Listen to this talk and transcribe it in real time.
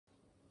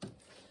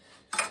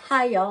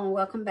Hi y'all, and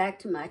welcome back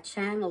to my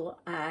channel.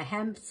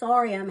 I'm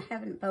sorry I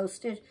haven't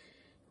posted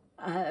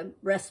a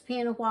recipe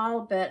in a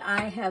while, but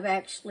I have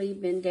actually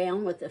been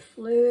down with the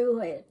flu.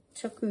 It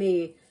took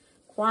me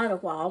quite a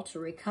while to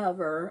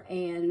recover,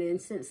 and then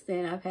since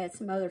then I've had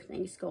some other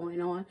things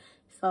going on.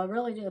 So I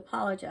really do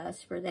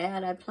apologize for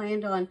that. I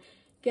planned on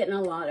getting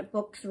a lot of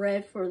books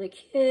read for the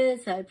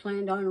kids. I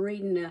planned on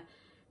reading a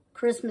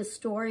Christmas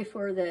story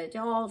for the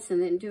adults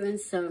and then doing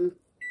some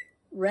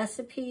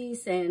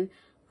recipes, and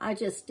I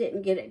just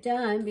didn't get it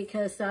done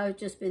because I've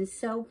just been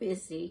so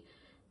busy.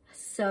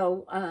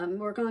 So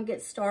we're going to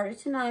get started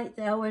tonight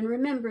though, and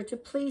remember to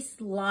please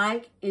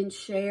like and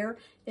share.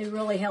 It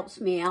really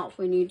helps me out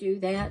when you do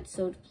that,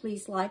 so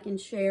please like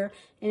and share.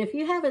 And if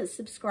you haven't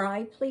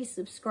subscribed, please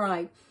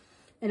subscribe.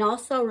 And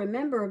also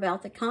remember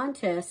about the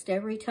contest.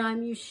 Every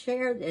time you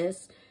share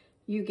this,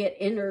 you get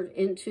entered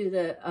into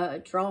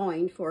the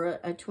drawing for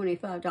a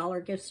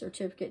 $25 gift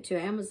certificate to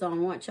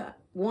Amazon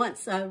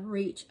once I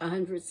reach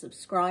 100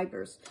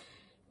 subscribers.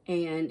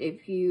 And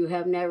if you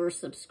have never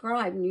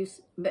subscribed,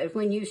 but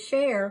when you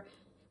share,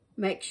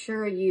 make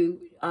sure you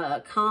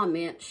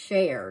comment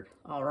shared,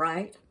 all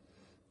right?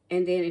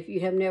 And then if you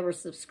have never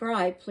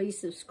subscribed, please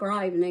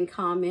subscribe and then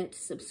comment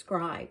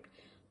subscribed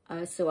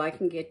so I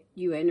can get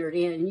you entered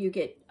in. You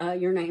get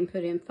your name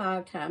put in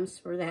 5 times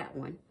for that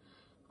one.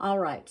 All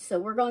right, so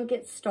we're going to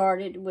get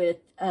started with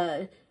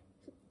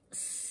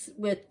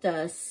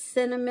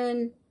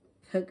cinnamon,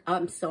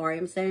 I'm sorry,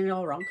 I'm saying it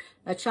all wrong,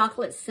 a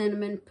chocolate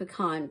cinnamon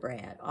pecan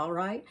bread, all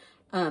right?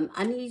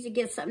 I need to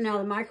get something out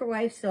of the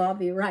microwave, so I'll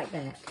be right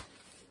back.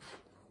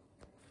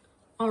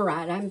 All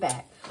right, I'm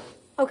back.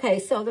 Okay,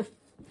 so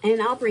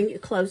and I'll bring you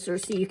closer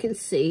so you can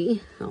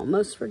see. I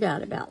almost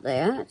forgot about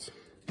that.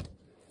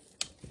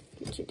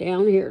 Get you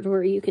down here to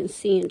where you can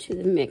see into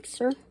the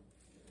mixer.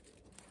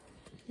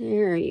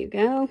 There you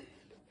go.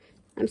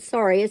 I'm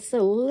sorry, it's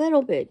a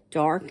little bit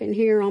dark in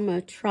here. I'm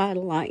going to try to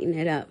lighten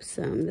it up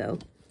some, though.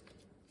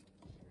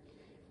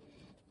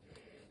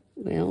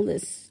 Well,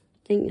 this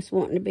thing is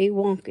wanting to be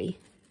wonky.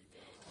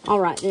 All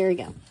right, there you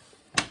go.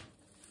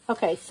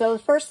 Okay, so the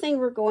first thing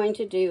we're going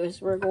to do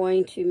is we're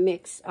going to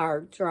mix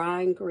our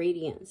dry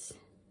ingredients.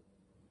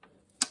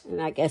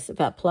 And I guess if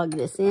I plug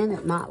this in,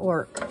 it might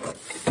work.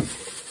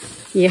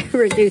 You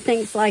ever do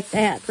things like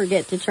that?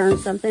 Forget to turn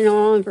something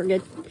on,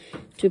 forget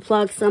to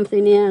plug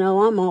something in.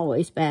 Oh, I'm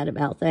always bad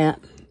about that.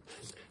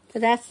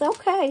 But that's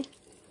okay.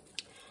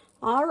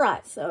 All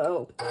right,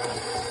 so,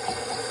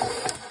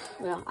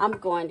 well, I'm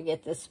going to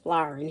get this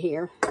flour in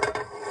here.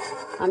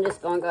 I'm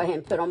just going to go ahead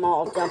and put them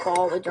all, dump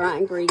all the dry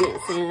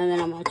ingredients in, and then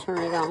I'm going to turn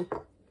it on.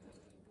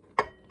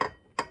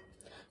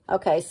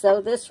 Okay, so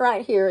this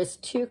right here is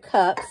 2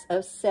 cups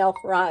of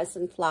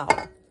self-rising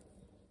flour.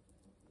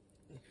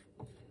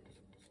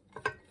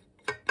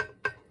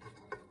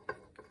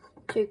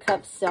 Two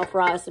cups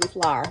self-rising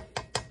flour.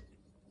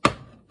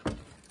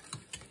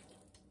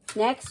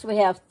 Next, we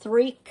have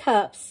 3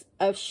 cups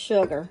of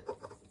sugar.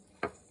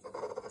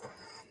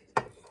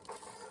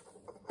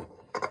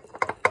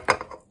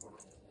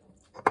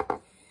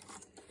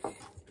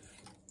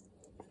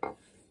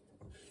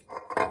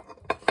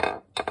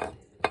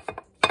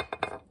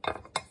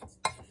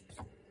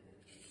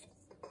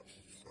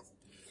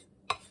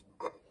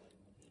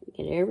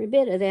 Get every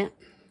bit of that.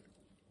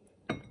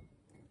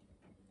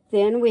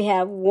 Then we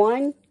have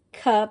 1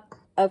 cup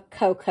of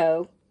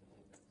cocoa.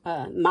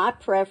 My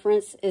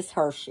preference is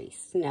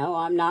Hershey's. No,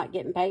 I'm not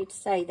getting paid to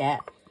say that.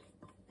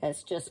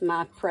 That's just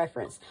my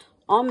preference.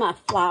 On my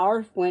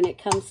flour, when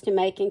it comes to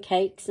making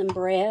cakes and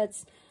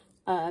breads,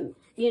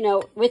 you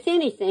know, with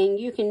anything,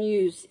 you can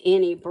use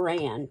any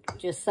brand.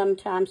 Just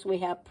sometimes we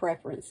have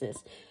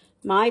preferences.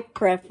 My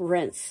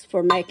preference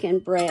for making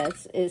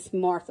breads is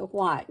Martha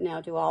White.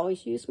 Now, do I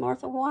always use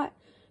Martha White?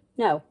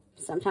 No,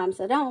 sometimes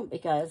I don't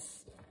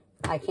because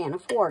I can't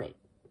afford it.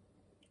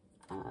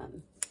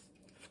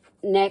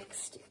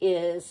 Next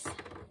is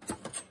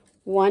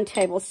 1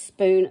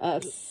 tablespoon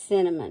of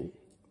cinnamon.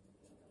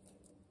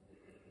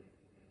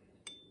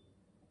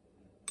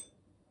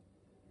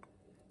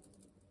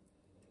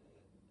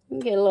 You can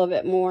get a little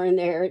bit more in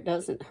there. It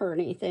doesn't hurt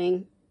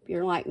anything if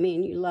you're like me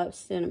and you love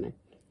cinnamon.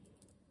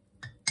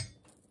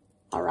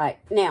 All right,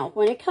 now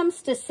when it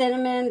comes to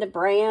cinnamon, the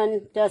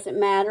brand doesn't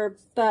matter,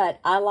 but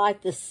I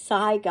like the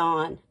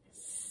Saigon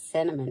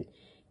cinnamon.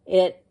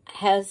 It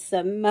has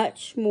a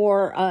much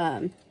more,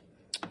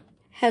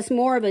 has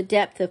more of a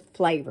depth of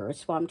flavor,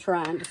 is what I'm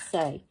trying to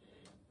say.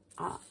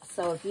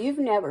 So if you've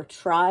never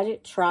tried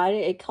it, try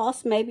it. It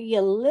costs maybe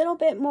a little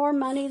bit more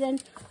money than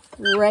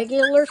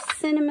regular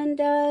cinnamon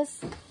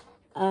does.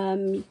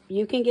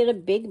 You can get a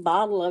big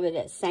bottle of it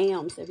at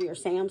Sam's if you're a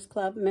Sam's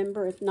Club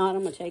member. If not,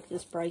 I'm going to take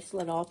this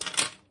bracelet off.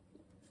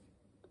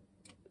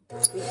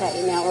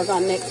 Okay, now we're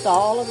going to mix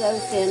all of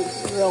those in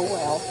real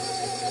well.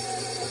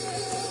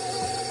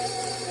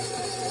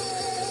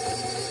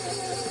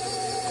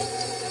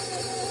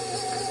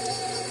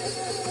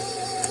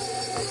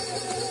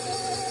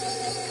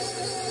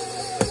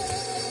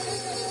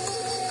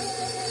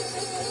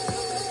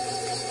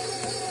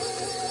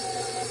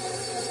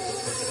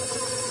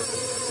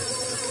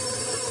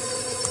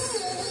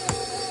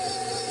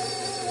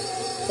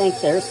 think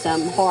there's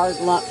some hard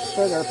lump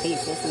sugar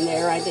pieces in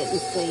there I didn't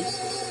see.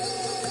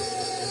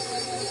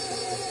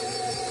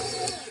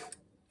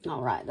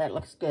 All right, that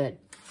looks good.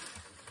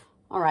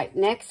 All right,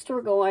 next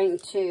we're going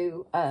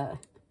to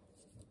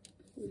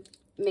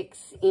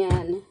mix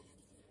in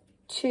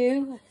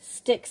 2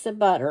 sticks of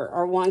butter,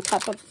 or 1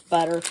 cup of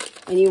butter,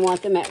 and you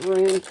want them at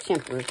room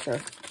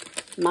temperature.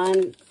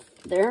 Mine,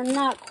 they're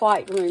not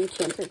quite room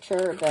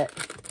temperature, but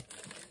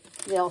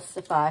they'll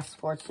suffice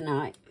for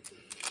tonight.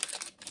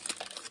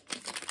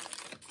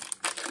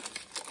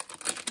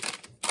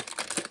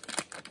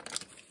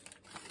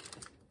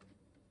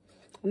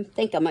 I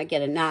think I'm going to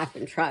get a knife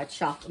and try to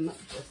chop them up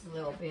just a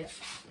little bit.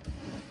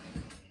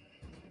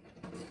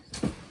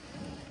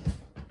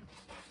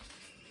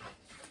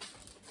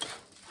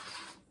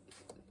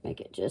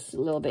 Make it just a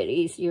little bit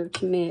easier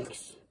to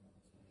mix.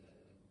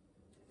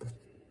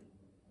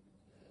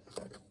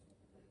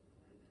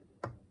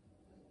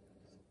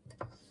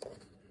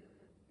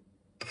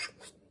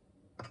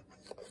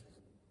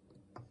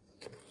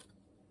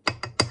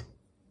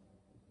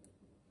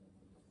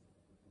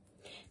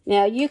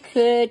 Now you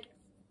could,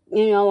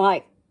 you know,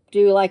 like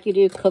you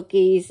do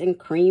cookies and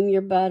cream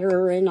your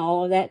butter and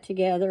all of that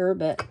together,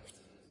 but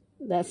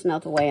that's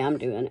not the way I'm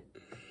doing it.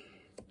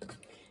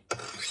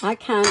 I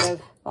kind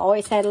of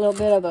always had a little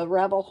bit of a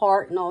rebel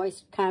heart and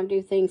always kind of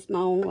do things my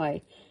own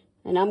way.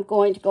 And I'm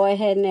going to go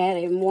ahead and add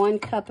in 1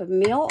 cup of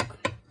milk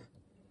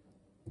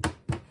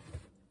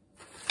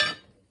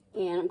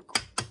and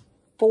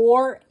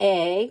 4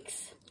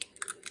 eggs.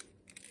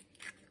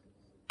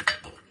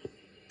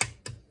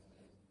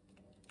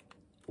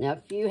 Now,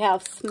 if you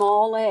have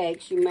small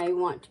eggs, you may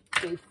want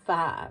to do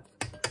 5.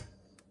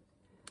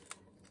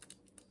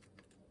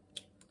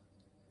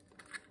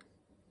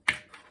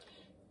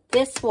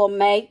 This will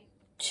make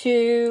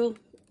 2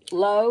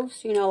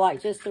 loaves, you know,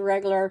 like just the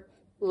regular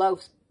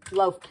loaf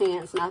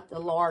cans, not the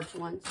large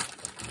ones,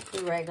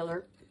 the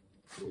regular.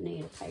 I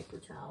need a paper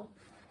towel.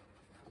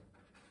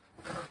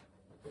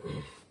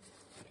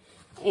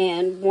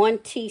 And 1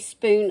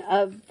 teaspoon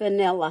of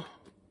vanilla.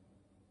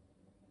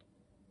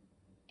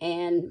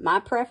 And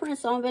my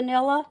preference on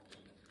vanilla,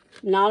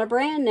 not a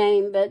brand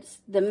name, but it's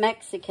the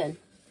Mexican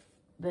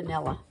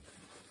vanilla.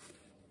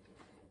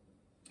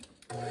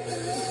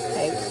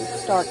 Okay, we'll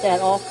start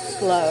that off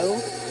slow.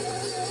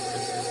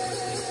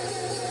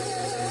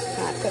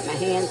 I put my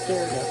hands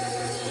here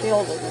to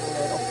shield it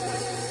a little.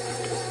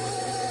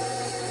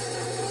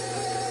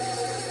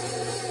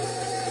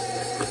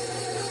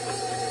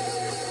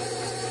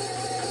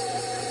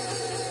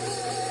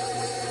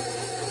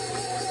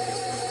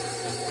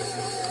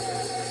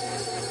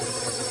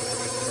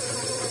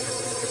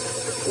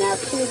 Now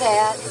to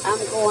that, I'm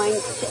going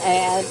to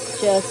add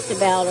just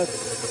about a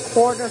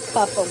 1/4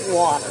 cup of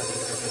water.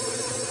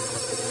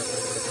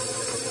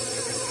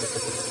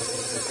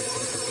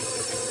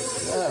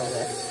 Oh,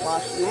 that's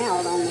washing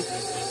out on me.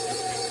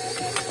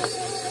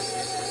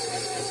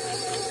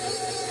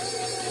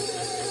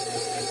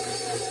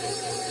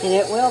 And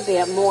it will be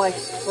a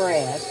moist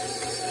spread.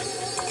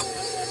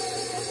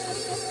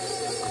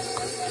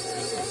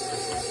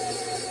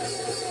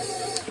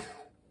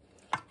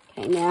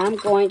 Okay, now I'm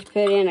going to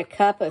put in a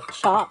cup of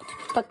chopped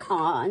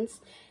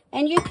pecans.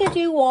 And you could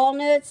do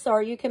walnuts,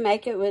 or you can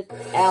make it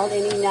without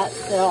any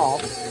nuts at all.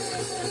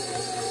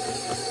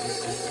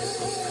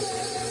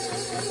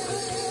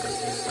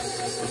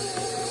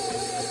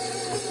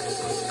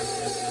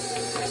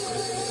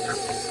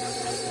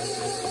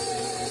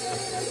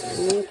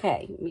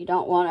 Okay, you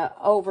don't want to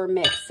over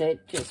mix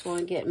it, just want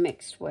to get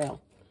mixed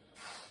well.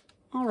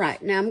 All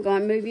right, now I'm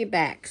going to move you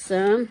back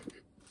some.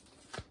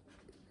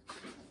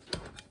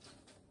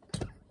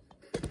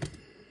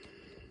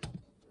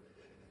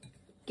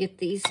 Get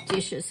these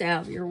dishes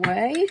out of your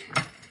way.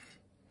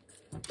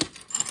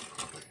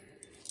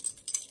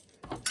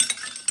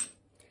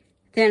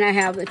 Then I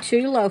have the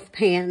 2 loaf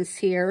pans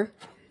here.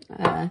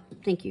 I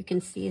think you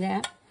can see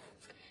that.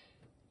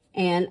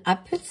 And I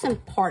put some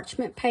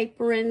parchment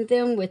paper in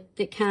them with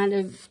the kind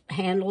of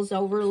handles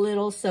over a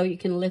little so you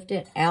can lift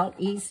it out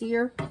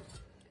easier.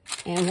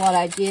 And what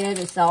I did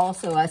is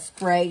also I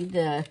sprayed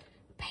the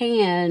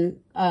pan.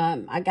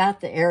 I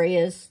got the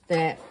areas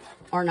that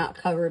are not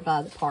covered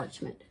by the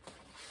parchment.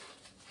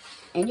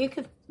 And you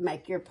could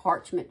make your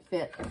parchment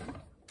fit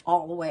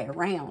all the way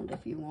around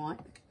if you want.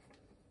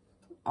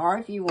 Or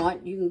if you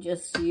want, you can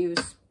just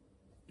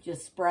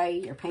spray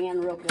your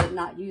pan real good,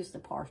 not use the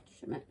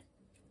parchment.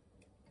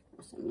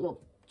 Some little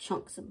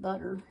chunks of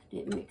butter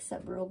didn't mix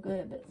up real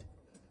good, but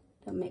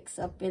they'll mix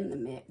up in the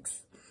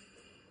mix.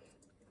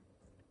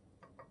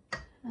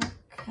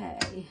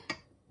 Okay.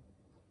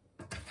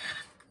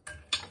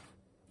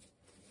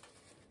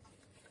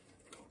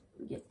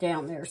 Get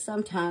down there.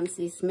 Sometimes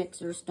these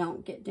mixers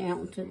don't get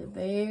down to the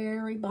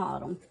very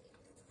bottom.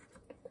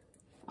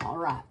 All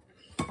right.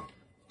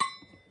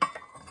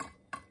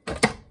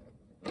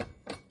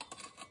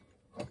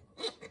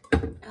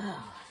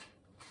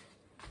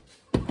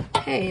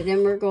 Okay,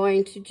 then we're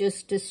going to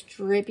just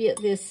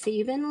distribute this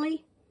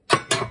evenly.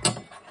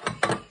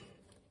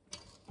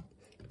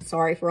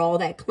 Sorry for all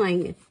that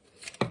clanging.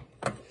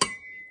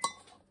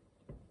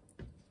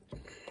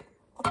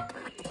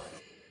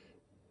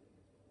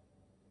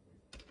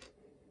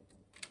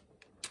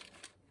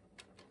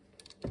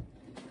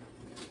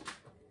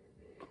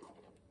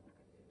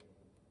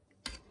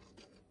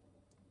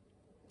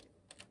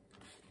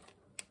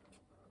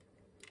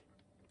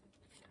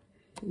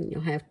 And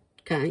you'll have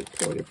to kind of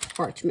pull your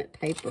parchment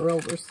paper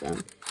over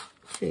some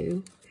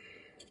too.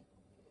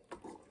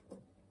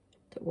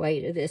 The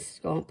weight of this is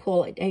going to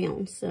pull it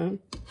down some.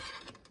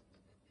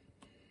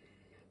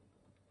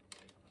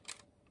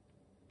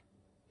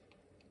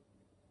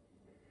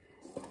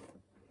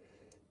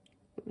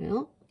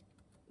 Well,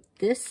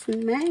 this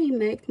may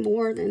make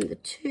more than the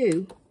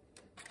 2.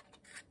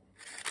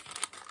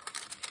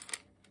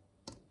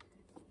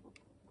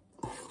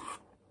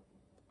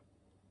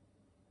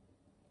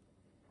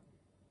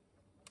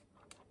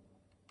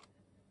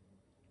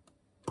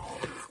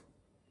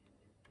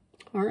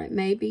 Or it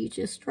may be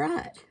just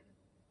right.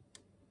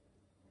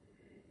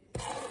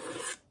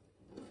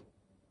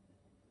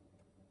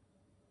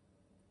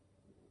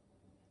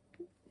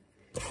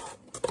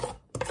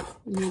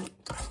 You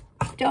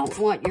don't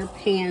want your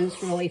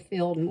pans really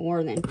filled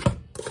more than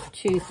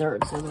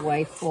 2/3 of the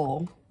way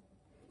full,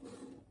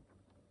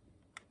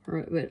 or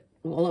it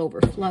will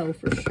overflow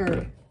for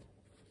sure.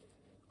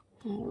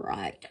 All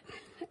right,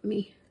 let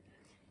me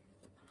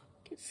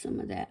get some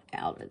of that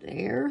out of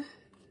there.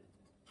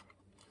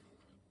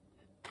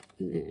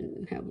 And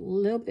then have a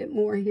little bit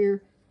more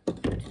here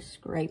to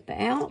scrape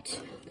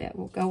out. That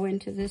will go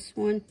into this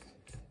one.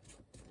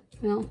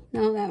 Well,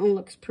 no, that one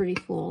looks pretty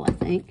full, I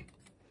think.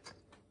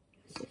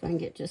 See if I can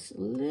get just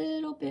a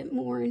little bit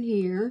more in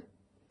here.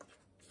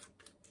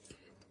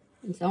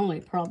 It's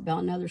only probably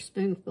about another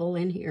spoonful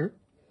in here.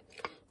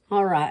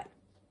 All right.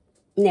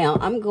 Now,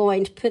 I'm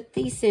going to put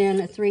these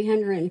in a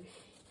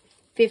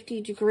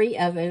 350-degree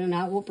oven, and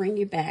I will bring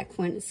you back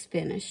when it's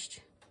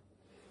finished.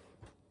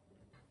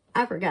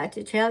 I forgot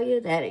to tell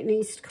you that it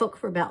needs to cook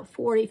for about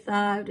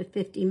 45 to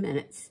 50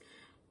 minutes.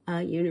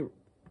 You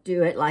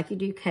do it like you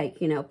do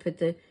cake, you know, put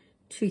the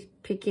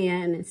toothpick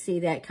in and see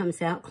that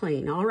comes out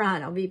clean. All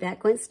right, I'll be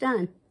back when it's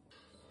done.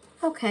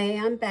 Okay,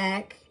 I'm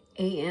back,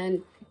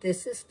 and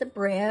this is the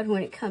bread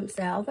when it comes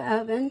out of the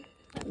oven.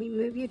 Let me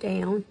move you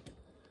down.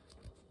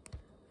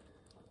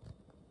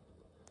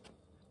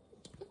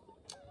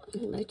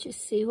 I'll let you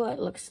see what it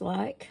looks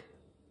like.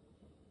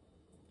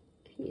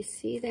 Can you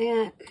see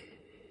that?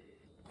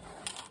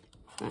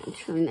 I can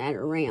turn that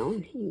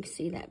around. You can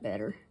see that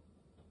better.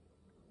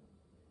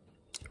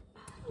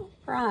 All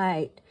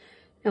right.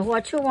 Now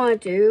what you'll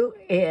want to do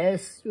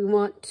is you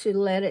want to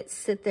let it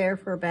sit there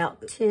for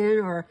about 10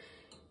 or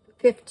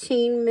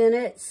 15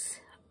 minutes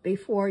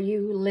before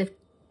you lift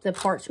the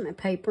parchment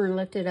paper and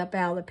lift it up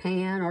out of the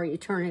pan, or you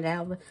turn it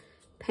out of the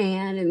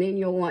pan, and then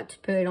you'll want to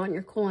put it on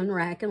your cooling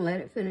rack and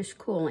let it finish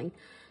cooling.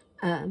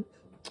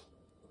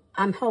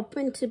 I'm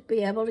hoping to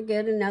be able to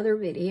get another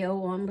video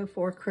on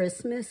before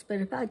Christmas, but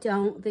if I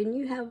don't, then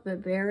you have a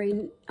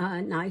very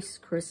nice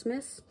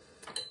Christmas.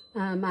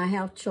 I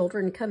have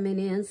children coming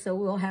in, so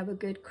we'll have a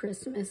good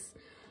Christmas.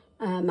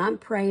 I'm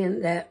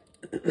praying that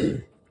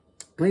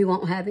we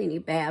won't have any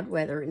bad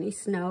weather, any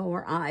snow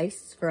or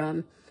ice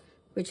from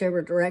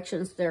whichever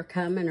directions they're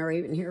coming, or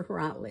even here where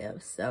I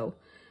live. So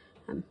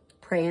I'm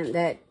praying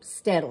that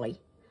steadily.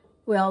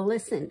 Well,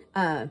 listen,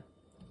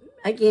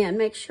 again,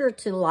 make sure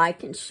to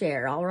like and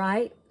share, all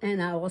right?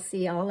 And I will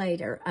see y'all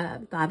later.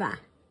 Bye-bye.